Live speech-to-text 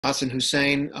Hassan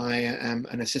Hussain. I am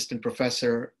an assistant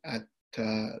professor at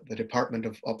the Department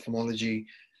of Ophthalmology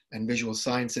and Visual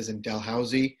Sciences in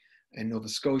Dalhousie in Nova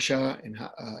Scotia, in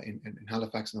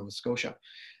Halifax, Nova Scotia.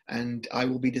 And I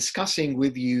will be discussing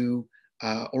with you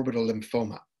orbital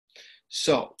lymphoma.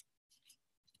 So,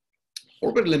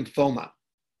 orbital lymphoma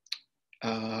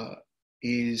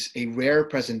is a rare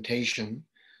presentation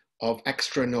of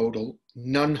extranodal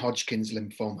non-Hodgkin's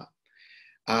lymphoma.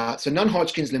 So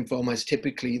non-Hodgkin's lymphoma is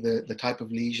typically the type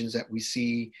of lesions that we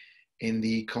see in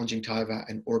the conjunctiva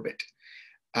and orbit.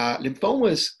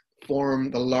 Lymphomas form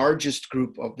the largest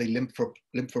group of the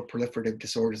lymphoproliferative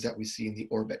disorders that we see in the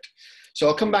orbit. So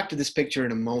I'll come back to this picture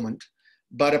in a moment,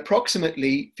 but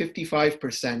approximately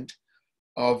 55%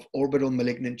 of orbital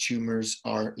malignant tumors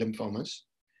are lymphomas.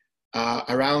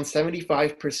 Around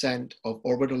 75% of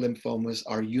orbital lymphomas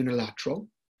are unilateral.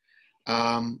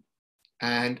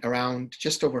 And around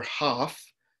just over half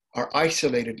are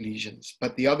isolated lesions,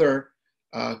 but the other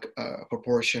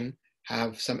proportion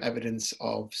have some evidence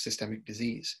of systemic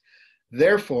disease.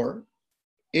 Therefore,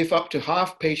 if up to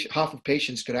half of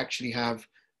patients could actually have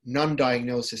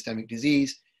non-diagnosed systemic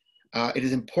disease, it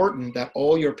is important that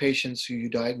all your patients who you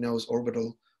diagnose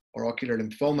orbital or ocular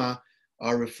lymphoma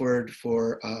are referred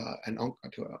for an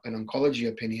oncology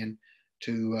opinion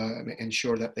to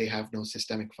ensure that they have no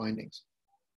systemic findings.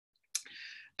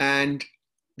 And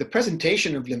the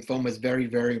presentation of lymphoma is very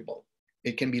variable.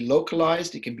 It can be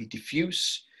localized, it can be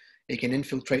diffuse, it can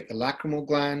infiltrate the lacrimal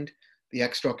gland, the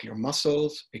extraocular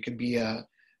muscles, it can be a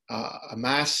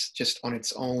mass just on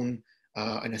its own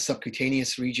in a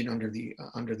subcutaneous region under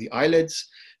the eyelids.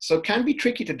 So it can be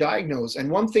tricky to diagnose.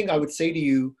 And one thing I would say to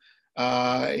you,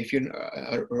 if you're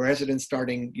a resident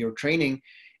starting your training,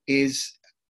 is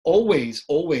always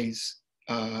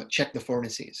check the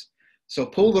fornices. So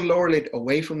pull the lower lid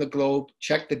away from the globe,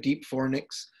 check the deep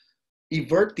fornix,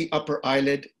 evert the upper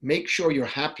eyelid, make sure you're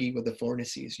happy with the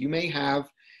fornices. You may have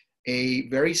a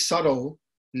very subtle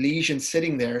lesion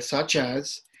sitting there, such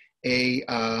as a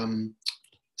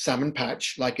salmon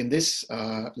patch, like in this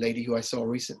lady who I saw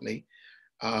recently,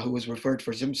 who was referred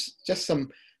for just some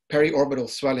periorbital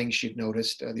swelling she'd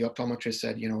noticed. The optometrist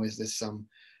said, you know, is this some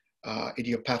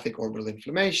idiopathic orbital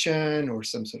inflammation or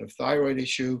some sort of thyroid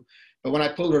issue? But when I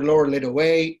pulled her lower lid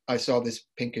away, I saw this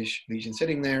pinkish lesion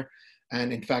sitting there.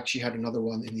 And in fact, she had another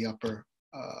one in the upper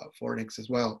fornix as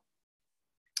well.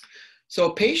 So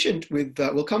a patient with,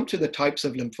 we'll come to the types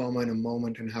of lymphoma in a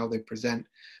moment and how they present.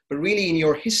 But really in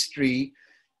your history,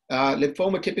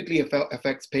 lymphoma typically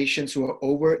affects patients who are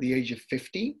over the age of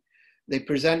 50. They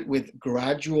present with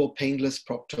gradual painless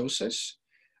proptosis.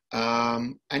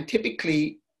 And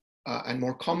typically, and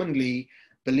more commonly,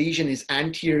 the lesion is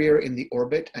anterior in the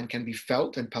orbit and can be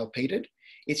felt and palpated.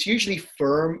 It's usually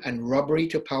firm and rubbery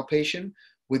to palpation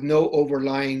with no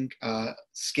overlying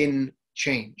skin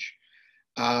change.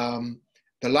 The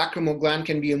lacrimal gland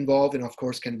can be involved and of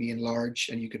course can be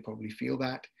enlarged, and you could probably feel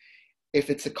that. If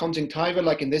it's a conjunctiva,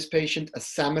 like in this patient, a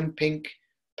salmon pink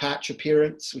patch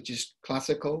appearance, which is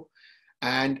classical.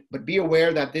 But be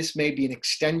aware that this may be an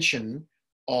extension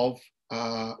of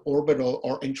orbital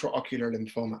or intraocular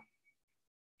lymphoma.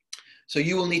 So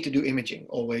you will need to do imaging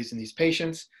always in these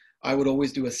patients. I would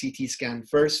always do a CT scan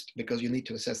first because you need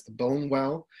to assess the bone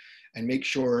well and make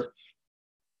sure,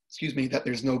 that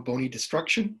there's no bony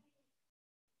destruction.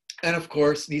 And of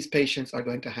course, these patients are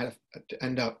going to have to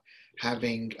end up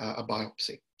having a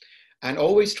biopsy. And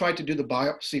always try to do the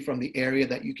biopsy from the area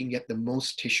that you can get the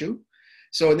most tissue.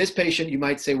 So in this patient, you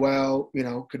might say, well, you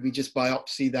know, could we just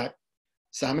biopsy that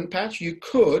salmon patch? You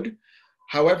could.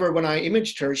 However, when I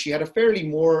imaged her, she had a fairly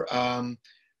more, a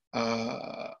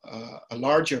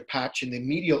larger patch in the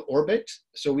medial orbit.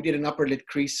 So we did an upper lid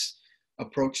crease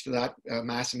approach to that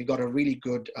mass, and we got a really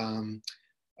good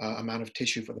amount of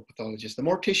tissue for the pathologist. The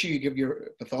more tissue you give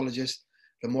your pathologist,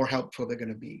 the more helpful they're going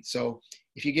to be. So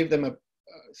if you give them a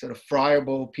sort of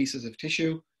friable pieces of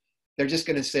tissue, they're just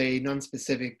going to say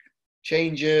non-specific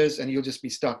changes, and you'll just be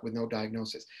stuck with no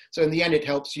diagnosis. So in the end, it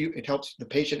helps you, it helps the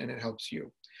patient, and it helps you.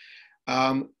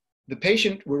 The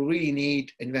patient will really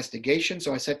need investigation.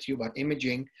 So I said to you about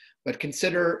imaging, but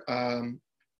consider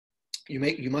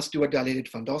you must do a dilated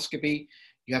fundoscopy.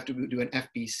 You have to do an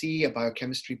FBC, a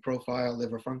biochemistry profile,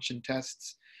 liver function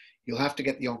tests. You'll have to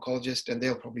get the oncologist, and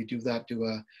they'll probably do that, do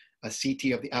a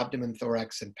CT of the abdomen,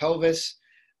 thorax, and pelvis.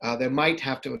 They might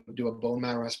have to do a bone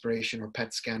marrow aspiration or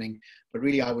PET scanning, but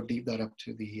really I would leave that up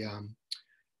to the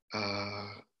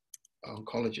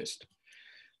oncologist.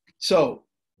 So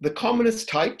the commonest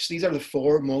types, these are the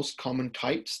four most common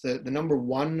types. The number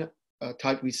one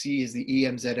type we see is the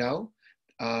EMZL.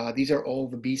 These are all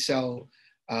the B-cell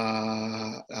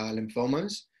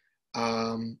lymphomas.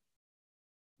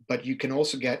 But you can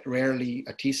also get rarely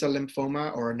a T-cell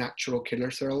lymphoma or a natural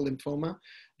killer cell lymphoma.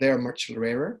 They're much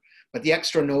rarer, but the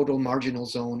extranodal marginal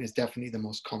zone is definitely the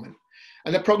most common.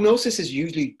 And the prognosis is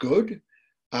usually good,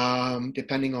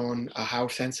 depending on how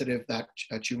sensitive that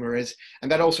tumor is.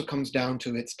 And that also comes down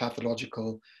to its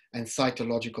pathological and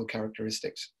cytological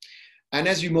characteristics. And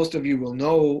as most of you will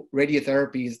know,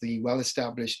 radiotherapy is the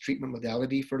well-established treatment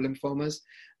modality for lymphomas.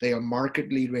 They are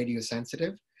markedly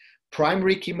radiosensitive.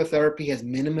 Primary chemotherapy has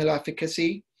minimal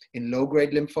efficacy in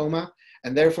low-grade lymphoma,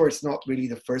 and therefore it's not really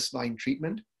the first-line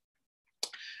treatment.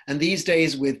 And these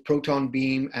days, with proton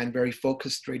beam and very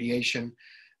focused radiation,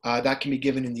 that can be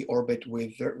given in the orbit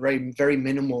with very, very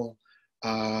minimal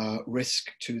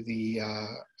risk to the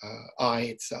eye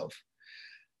itself.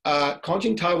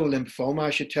 Conjunctival lymphoma, I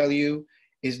should tell you,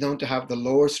 is known to have the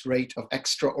lowest rate of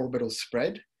extraorbital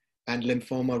spread and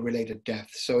lymphoma-related death.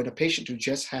 So in a patient who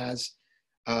just has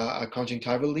a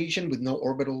conjunctival lesion with no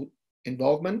orbital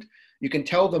involvement, you can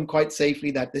tell them quite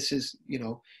safely that this is,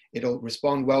 it'll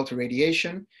respond well to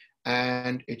radiation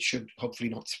and it should hopefully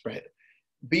not spread.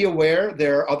 Be aware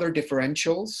there are other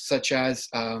differentials such as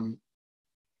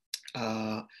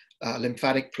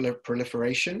lymphatic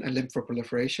proliferation and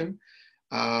lymphoproliferation.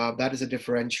 That is a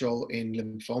differential in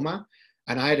lymphoma.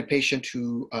 And I had a patient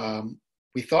who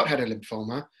we thought had a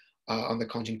lymphoma on the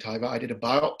conjunctiva. I did a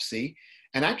biopsy,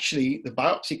 and actually the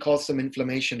biopsy caused some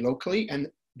inflammation locally, and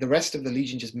the rest of the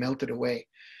lesion just melted away.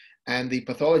 And the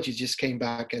pathology just came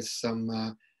back as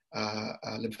some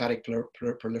lymphatic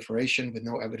proliferation with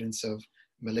no evidence of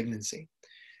malignancy.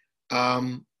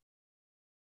 Now,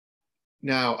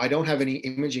 I don't have any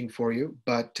imaging for you,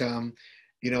 but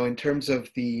in terms of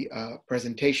the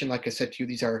presentation, like I said to you,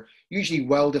 these are usually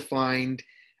well-defined,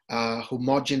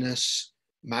 homogeneous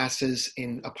masses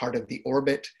in a part of the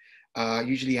orbit,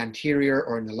 usually anterior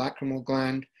or in the lacrimal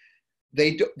gland.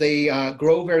 They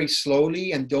grow very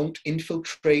slowly and don't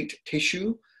infiltrate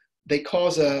tissue. They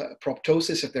cause a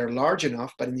proptosis if they're large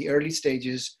enough, but in the early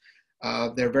stages,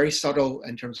 they're very subtle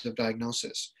in terms of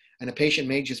diagnosis. And a patient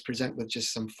may just present with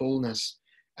just some fullness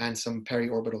and some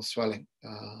periorbital swelling.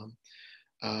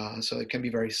 So it can be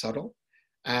very subtle.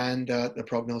 And the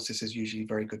prognosis is usually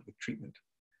very good with treatment.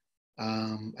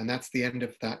 And that's the end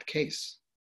of that case.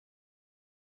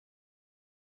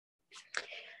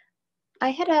 I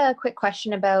had a quick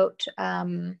question about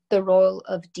the role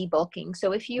of debulking.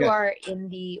 So if you are in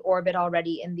the orbit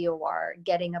already in the OR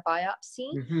getting a biopsy,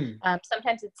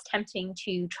 sometimes it's tempting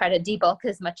to try to debulk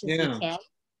as much as you can.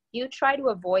 You try to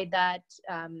avoid that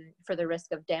for the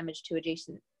risk of damage to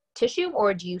adjacent tissue,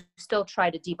 or do you still try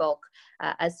to debulk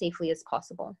as safely as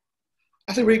possible?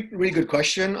 That's a really, really good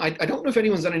question. I don't know if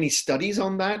anyone's done any studies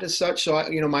on that as such, so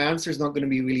my answer is not going to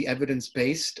be really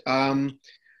evidence-based.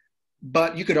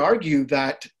 But you could argue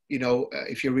that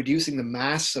if you're reducing the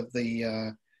mass of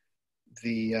the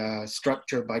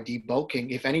structure by debulking,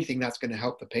 if anything, that's going to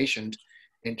help the patient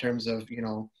in terms of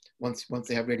once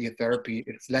they have radiotherapy,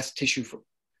 it's less tissue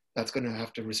that's going to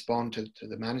have to respond to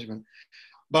the management.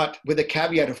 But with a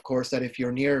caveat, of course, that if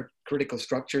you're near critical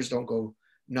structures, don't go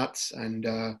nuts. And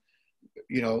the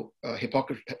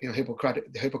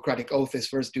Hippocratic oath is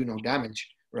first do no damage,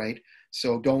 right?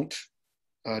 So don't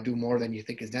do more than you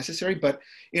think is necessary. But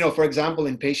for example,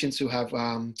 in patients who have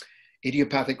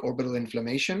idiopathic orbital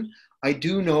inflammation, I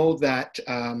do know that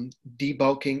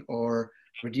debulking or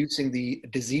reducing the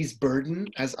disease burden,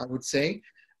 as I would say,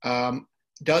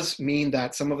 does mean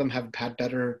that some of them have had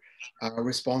better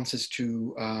responses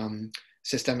to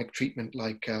systemic treatment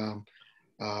like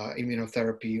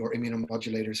immunotherapy or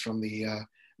immunomodulators from the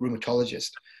rheumatologist.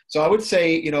 So I would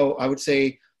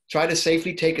say, try to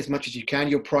safely take as much as you can.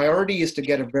 Your priority is to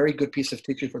get a very good piece of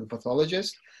tissue for the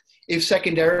pathologist. If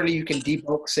secondarily you can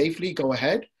debulk safely, go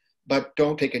ahead, but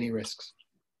don't take any risks.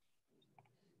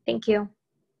 Thank you.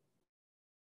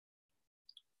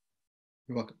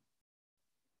 You're welcome.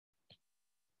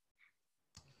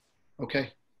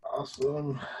 Okay.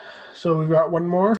 Awesome. So we've got one more.